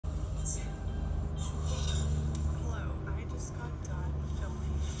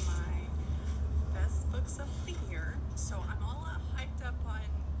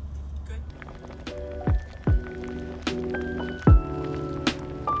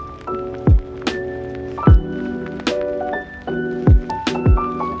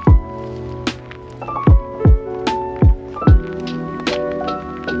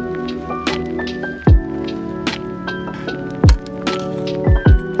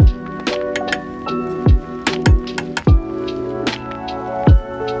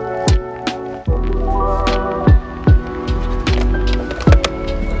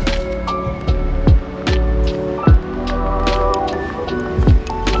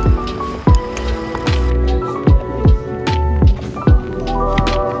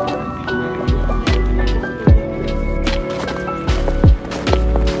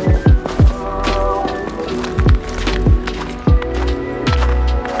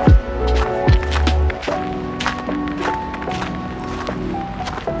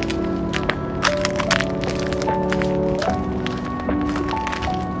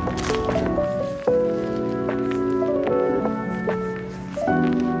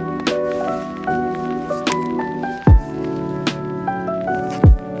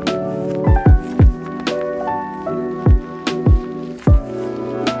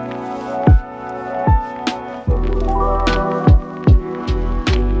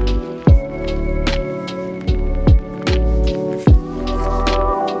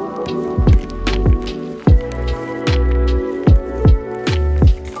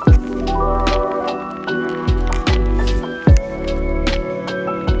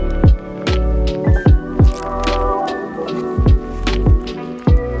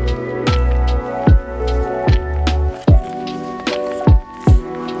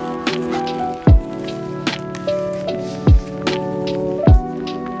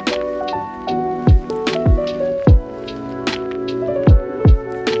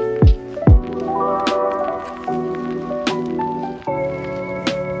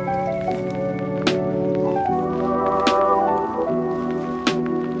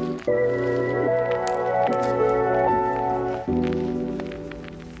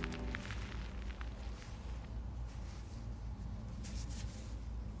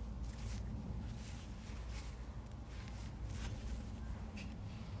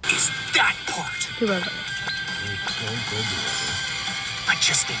He wrote it. I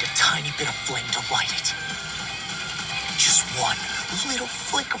just need a tiny bit of flame to light it. Just one little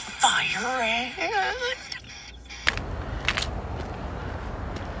flick of fire and...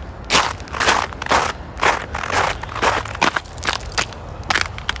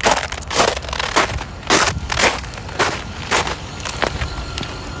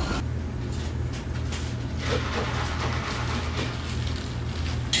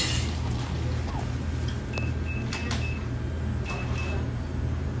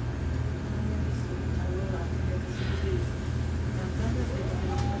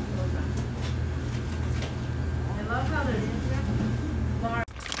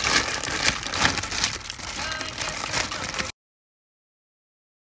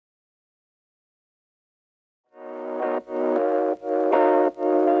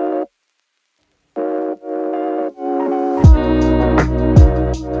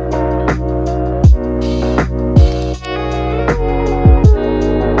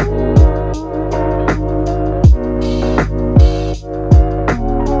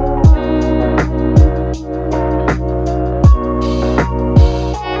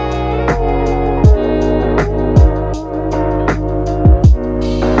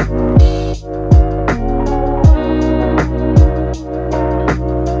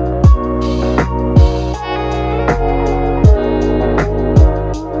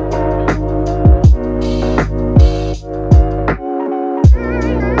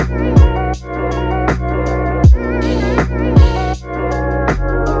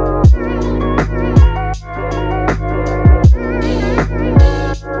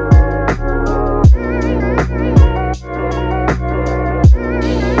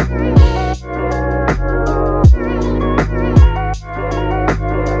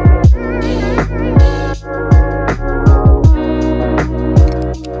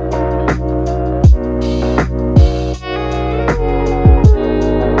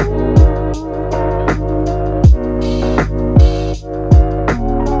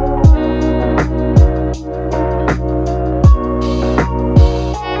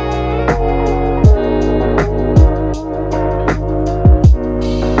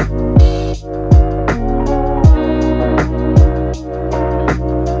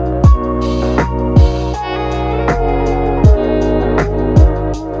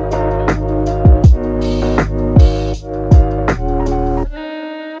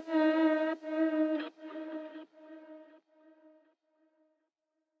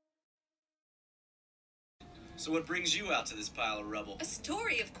 So what brings you out to this pile of rubble? A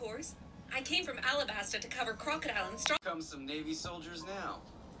story, of course. I came from Alabasta to cover Crocodile and Straw. Here comes some Navy soldiers now.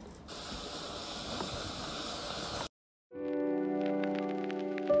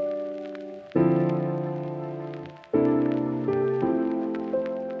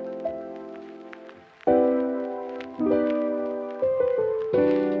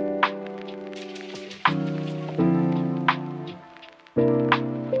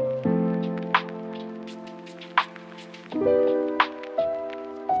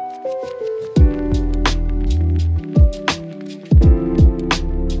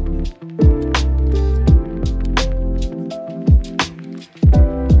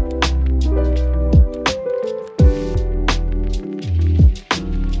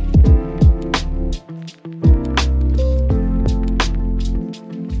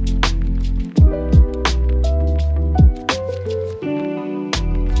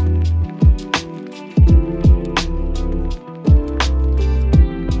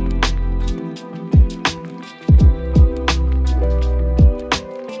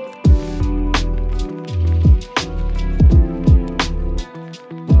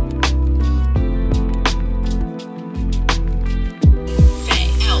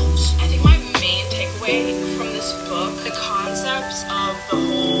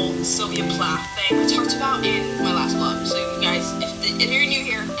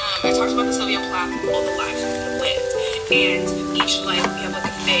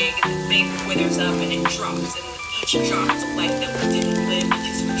 paper withers up and it drops, and each drop is a life that we didn't live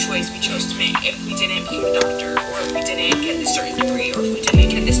because of a choice we chose to make. If we didn't become a doctor, or if we didn't get this certain degree, or if we didn't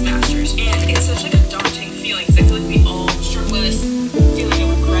get this master's. And it's such like a daunting feeling, because I feel like we all struggle with this feeling of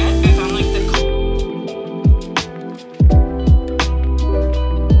regret